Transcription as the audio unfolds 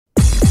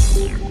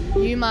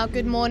Yuma,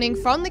 good morning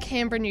from the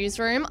Canberra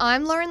newsroom.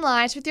 I'm Lauren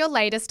Light with your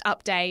latest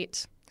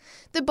update.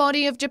 The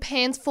body of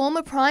Japan's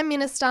former Prime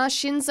Minister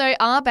Shinzo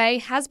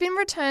Abe has been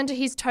returned to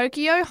his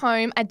Tokyo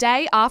home a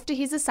day after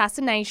his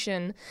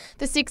assassination.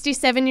 The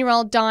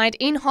 67-year-old died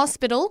in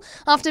hospital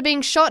after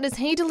being shot as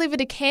he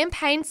delivered a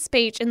campaign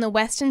speech in the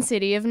western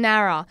city of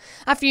Nara.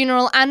 A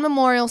funeral and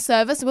memorial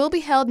service will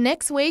be held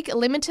next week,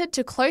 limited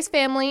to close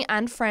family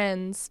and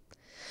friends.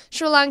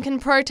 Sri Lankan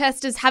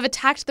protesters have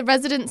attacked the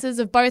residences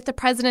of both the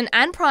President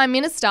and Prime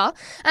Minister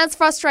as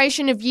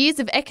frustration of years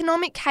of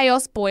economic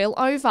chaos boil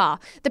over.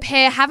 The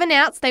pair have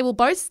announced they will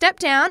both step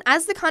down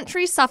as the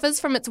country suffers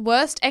from its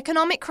worst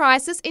economic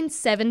crisis in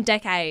 7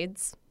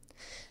 decades.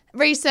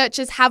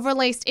 Researchers have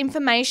released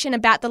information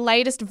about the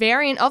latest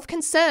variant of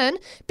concern,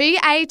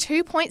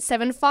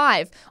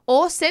 BA.2.75,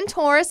 or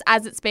Centaurus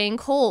as it's being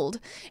called.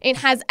 It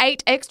has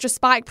 8 extra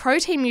spike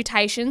protein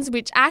mutations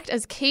which act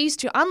as keys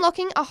to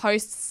unlocking a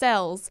host's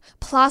cells.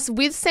 Plus,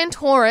 with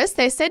Centaurus,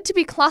 they're said to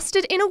be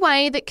clustered in a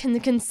way that can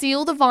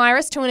conceal the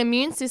virus to an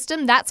immune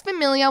system that's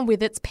familiar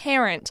with its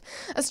parent.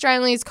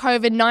 Australia's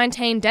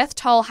COVID-19 death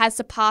toll has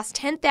surpassed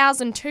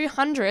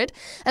 10,200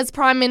 as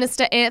Prime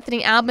Minister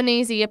Anthony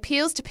Albanese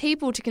appeals to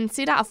people to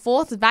consider a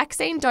 4th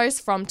vaccine dose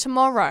from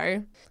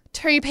tomorrow.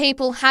 2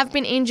 people have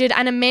been injured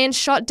and a man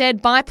shot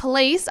dead by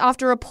police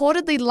after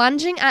reportedly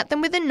lunging at them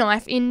with a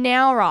knife in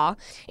Nowra.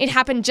 It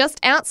happened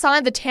just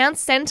outside the town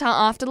centre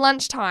after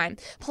lunchtime.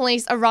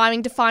 Police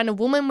arriving to find a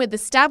woman with a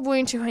stab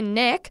wound to her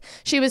neck.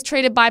 She was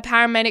treated by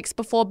paramedics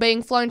before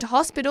being flown to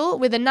hospital,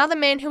 with another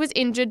man who was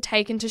injured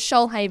taken to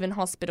Shoalhaven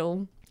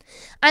Hospital.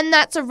 And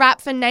that's a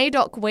wrap for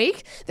NAIDOC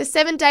Week. The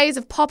 7 days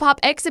of pop-up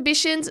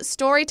exhibitions,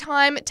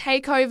 storytime,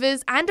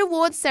 takeovers and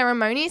awards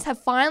ceremonies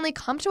have finally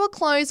come to a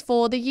close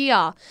for the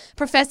year.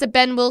 Professor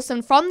Ben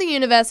Wilson from the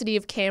University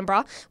of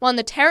Canberra won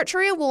the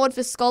Territory Award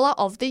for Scholar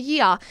of the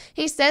Year.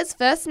 He says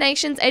First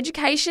Nations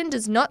education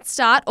does not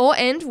start or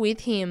end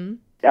with him.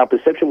 Our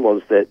perception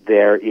was that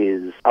there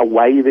is a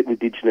way that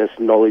Indigenous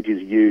knowledge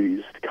is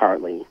used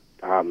currently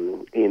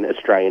in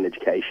Australian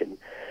education,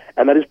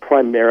 and that is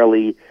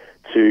primarily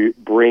to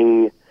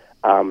bring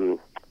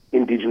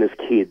Indigenous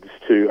kids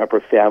to a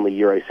profoundly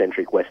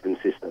Eurocentric Western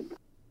system.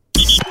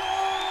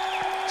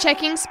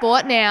 Checking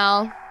sport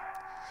now.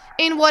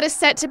 In what is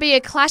set to be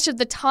a clash of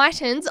the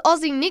Titans,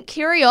 Aussie Nick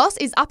Kyrgios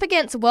is up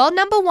against world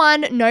number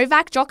 1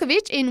 Novak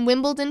Djokovic in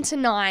Wimbledon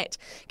tonight.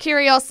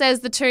 Kyrgios says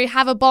the two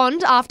have a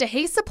bond after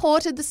he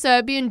supported the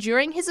Serbian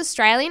during his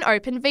Australian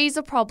Open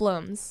visa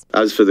problems.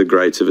 As for the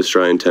greats of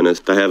Australian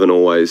tennis, they haven't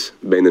always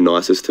been the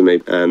nicest to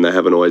me and they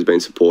haven't always been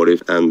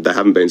supportive, and they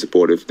haven't been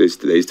supportive these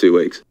 2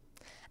 weeks.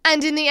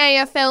 And in the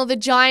AFL, the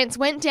Giants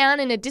went down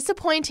in a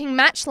disappointing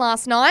match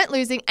last night,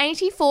 losing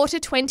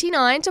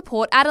 84-29 to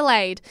Port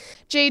Adelaide.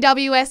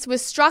 GWS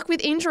was struck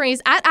with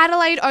injuries at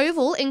Adelaide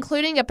Oval,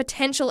 including a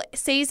potential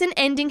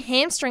season-ending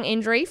hamstring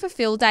injury for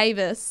Phil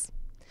Davis.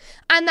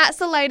 And that's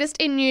the latest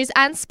in news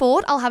and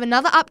sport. I'll have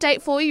another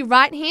update for you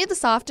right here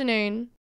this afternoon.